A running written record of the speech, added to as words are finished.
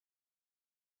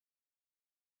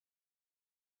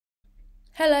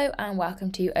Hello and welcome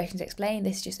to Oceans Explained.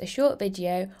 This is just a short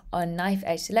video on knife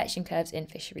edge selection curves in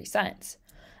fishery science.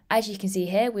 As you can see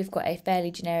here, we've got a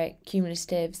fairly generic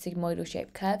cumulative sigmoidal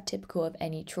shaped curve typical of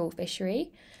any trawl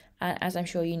fishery. And as I'm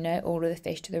sure you know, all of the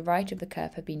fish to the right of the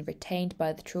curve have been retained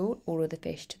by the trawl, all of the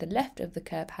fish to the left of the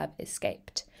curve have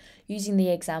escaped. Using the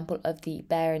example of the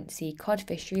Barents Sea cod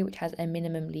fishery, which has a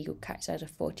minimum legal catch size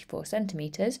of 44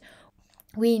 centimetres,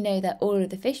 we know that all of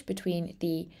the fish between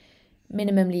the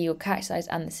minimum legal catch size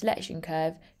and the selection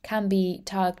curve can be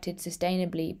targeted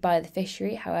sustainably by the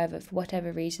fishery. However, for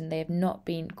whatever reason, they have not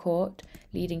been caught,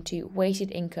 leading to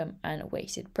wasted income and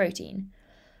wasted protein.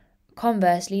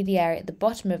 Conversely, the area at the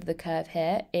bottom of the curve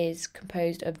here is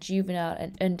composed of juvenile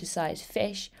and undersized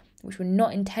fish, which were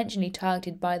not intentionally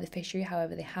targeted by the fishery,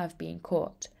 however, they have been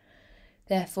caught.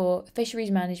 Therefore,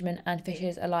 fisheries management and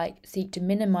fishers alike seek to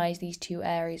minimise these two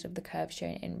areas of the curve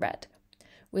shown in red,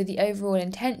 with the overall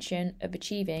intention of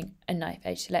achieving a knife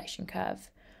edge selection curve,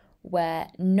 where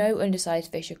no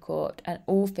undersized fish are caught and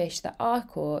all fish that are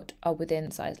caught are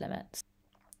within size limits.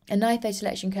 A knife edge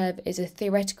selection curve is a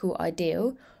theoretical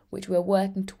ideal which we're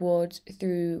working towards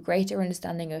through greater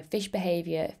understanding of fish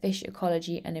behaviour, fish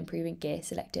ecology and improving gear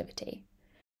selectivity.